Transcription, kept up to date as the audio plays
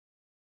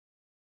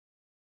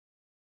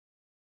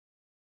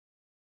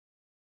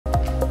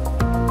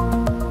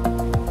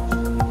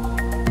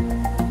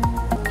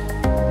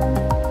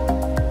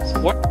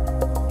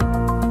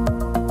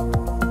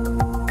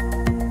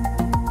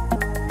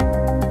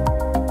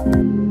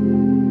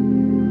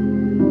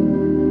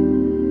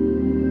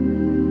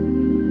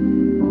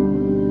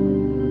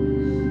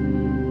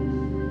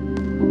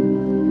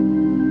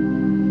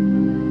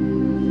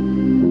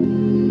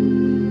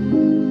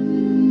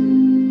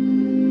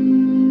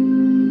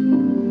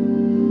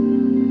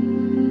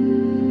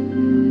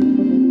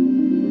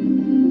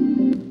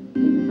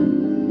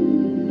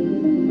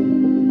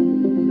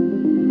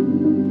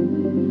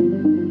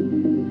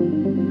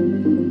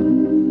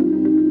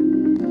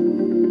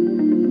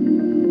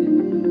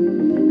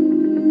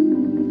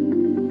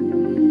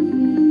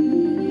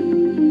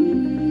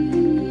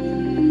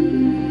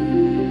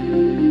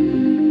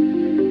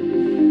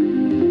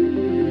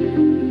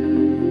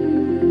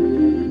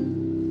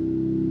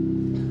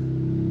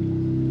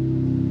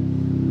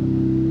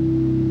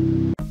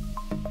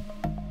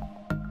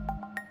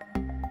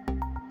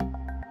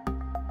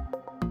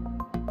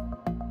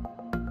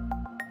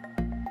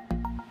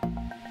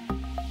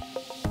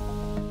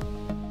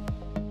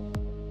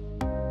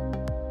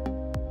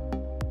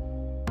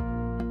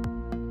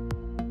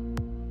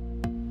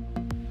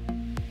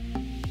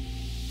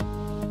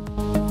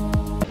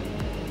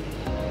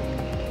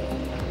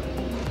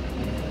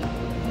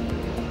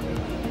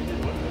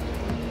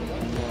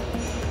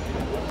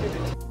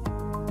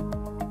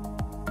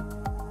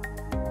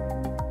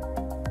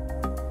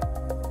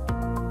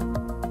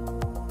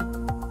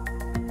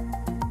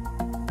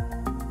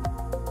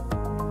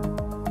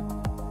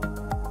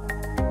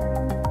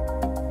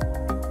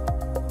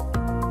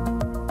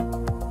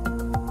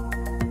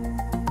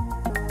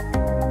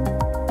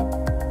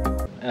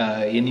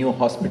NU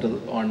Hospital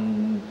on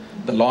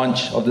the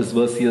launch of this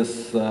Versius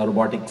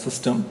robotic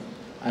system.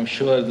 I'm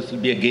sure this will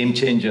be a game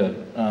changer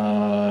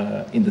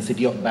in the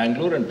city of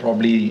Bangalore and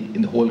probably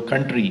in the whole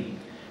country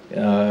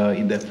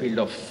in the field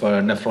of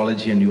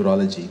nephrology and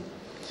urology.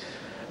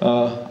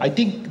 I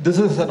think this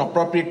is an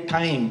appropriate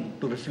time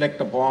to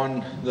reflect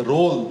upon the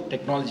role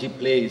technology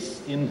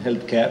plays in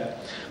healthcare,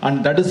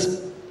 and that is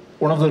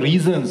one of the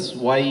reasons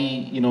why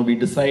we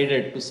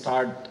decided to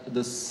start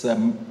this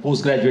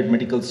postgraduate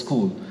medical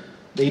school.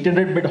 The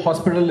 800-bed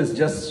hospital is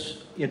just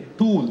a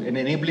tool, an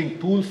enabling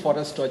tool for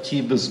us to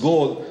achieve this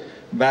goal,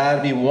 where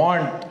we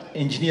want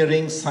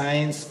engineering,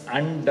 science,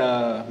 and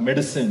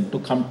medicine to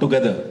come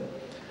together.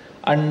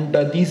 And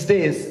these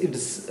days,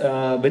 it's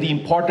very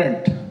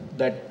important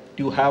that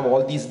you have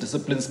all these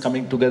disciplines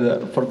coming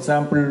together. For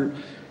example,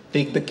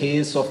 take the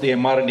case of the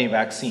mRNA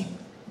vaccine,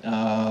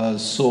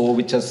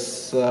 which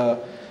has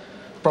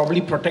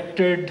probably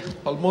protected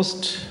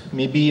almost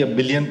maybe 1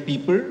 billion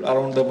people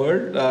around the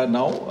world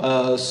now.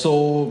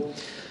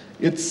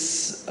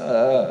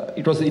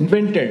 It was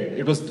invented.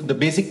 The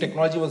basic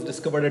technology was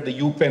discovered at the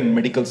UPenn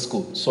Medical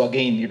School. So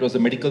again, it was a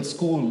medical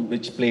school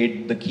which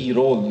played the key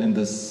role in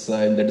this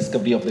in the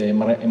discovery of the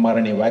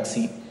mRNA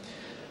vaccine.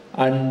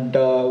 And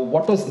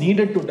what was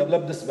needed to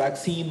develop this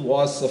vaccine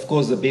was, of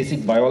course, the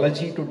basic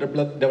biology to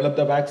develop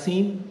the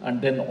vaccine, and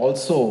then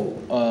also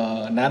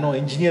nano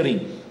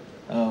engineering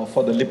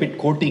for the lipid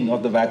coating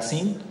of the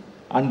vaccine,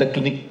 and the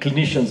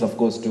clinicians, of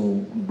course,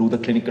 to do the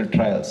clinical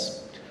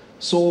trials.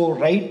 So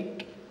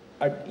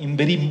in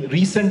very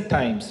recent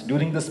times,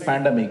 during this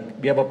pandemic,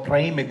 we have a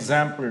prime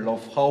example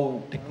of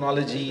how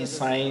technology,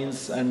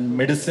 science, and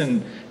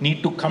medicine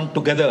need to come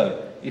together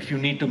if you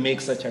need to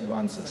make such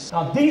advances.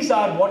 Now, these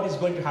are what is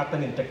going to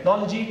happen in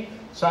technology.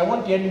 So I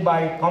want to end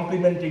by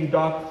complimenting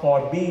Doc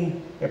for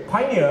being a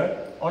pioneer,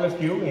 all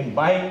of you, in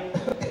buying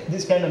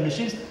this kind of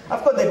machines.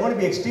 Of course, they're going to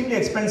be extremely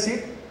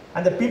expensive,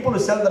 and the people who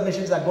sell the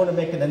machines are going to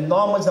make an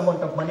enormous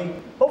amount of money.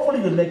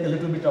 Hopefully, you'll make a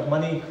little bit of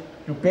money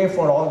to pay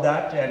for all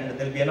that, and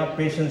there'll be enough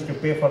patients to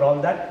pay for all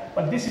that.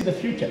 But this is the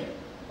future.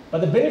 But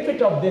the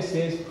benefit of this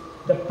is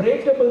the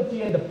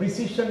predictability and the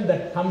precision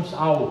that comes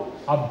out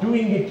of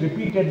doing it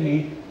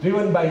repeatedly,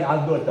 driven by an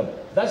algorithm.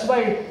 That's why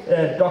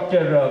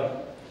Dr.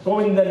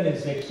 Govindan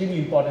is extremely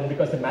important,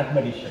 because a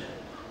mathematician.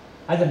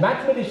 As a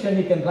mathematician,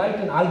 he can write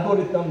an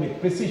algorithm with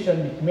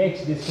precision which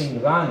makes this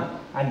thing run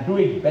and do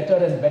it better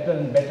and better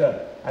and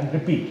better and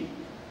repeat.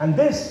 And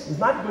this is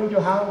not going to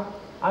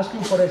ask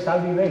you for a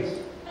salary raise.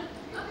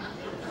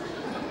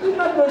 He's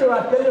not going to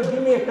tell you,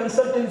 give me a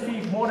consultant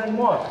fee more and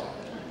more.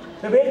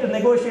 The way to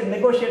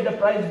negotiate the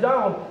price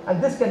down,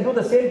 and this can do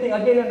the same thing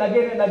again and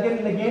again and again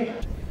and again.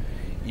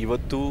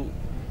 ಇವತ್ತು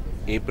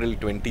April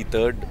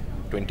 23rd,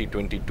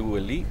 2022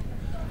 ಅಲ್ಲಿ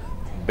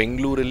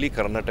ಬೆಂಗಳೂರಲ್ಲಿ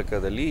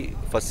ಕರ್ನಾಟಕದಲ್ಲಿ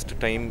first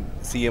time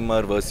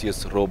CMR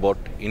versus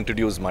robot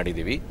introduce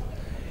ಮಾಡಿದ್ದೀವಿ.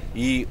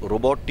 ಈ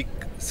robotic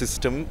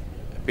system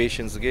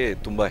ಪೇಷಂಟ್ಸ್ಗೆ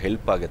ತುಂಬ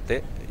help ಆಗುತ್ತೆ,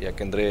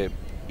 ಯಾಕೆಂದರೆ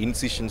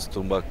incisions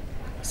ತುಂಬ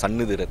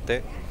ಸಣ್ಣದಿರುತ್ತೆ,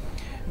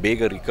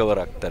 ಬೇಗ ರಿಕವರ್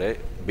ಆಗ್ತಾರೆ,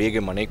 ಬೇಗ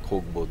ಮನೆಗೆ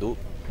ಹೋಗ್ಬೋದು.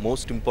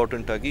 ಮೋಸ್ಟ್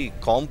ಇಂಪಾರ್ಟೆಂಟಾಗಿ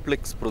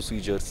ಕಾಂಪ್ಲೆಕ್ಸ್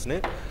ಪ್ರೊಸೀಜರ್ಸ್ನೇ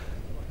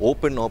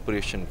ಓಪನ್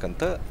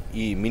ಆಪರೇಷನ್ಕಂತ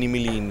ಈ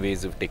ಮಿನಿಮಲಿ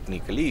ಇನ್ವೇಸಿವ್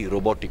ಟೆಕ್ನಿಕಲಿ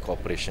ರೋಬೋಟಿಕ್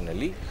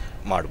ಆಪರೇಷನಲ್ಲಿ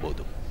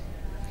ಮಾಡ್ಬೋದು.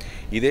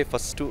 ಇದೇ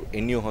ಫಸ್ಟು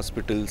NU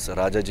ಹಾಸ್ಪಿಟಲ್ಸ್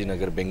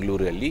ರಾಜಾಜಿನಗರ್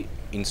ಬೆಂಗಳೂರಲ್ಲಿ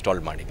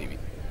ಇನ್ಸ್ಟಾಲ್ ಮಾಡಿದ್ದೀವಿ.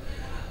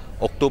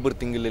 ಅಕ್ಟೋಬರ್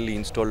ತಿಂಗಳಲ್ಲಿ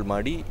ಇನ್ಸ್ಟಾಲ್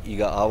ಮಾಡಿ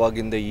ಈಗ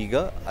ಆವಾಗಿಂದ ಈಗ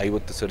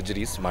 50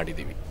 ಸರ್ಜರೀಸ್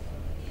ಮಾಡಿದ್ದೀವಿ.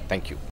 Thank you.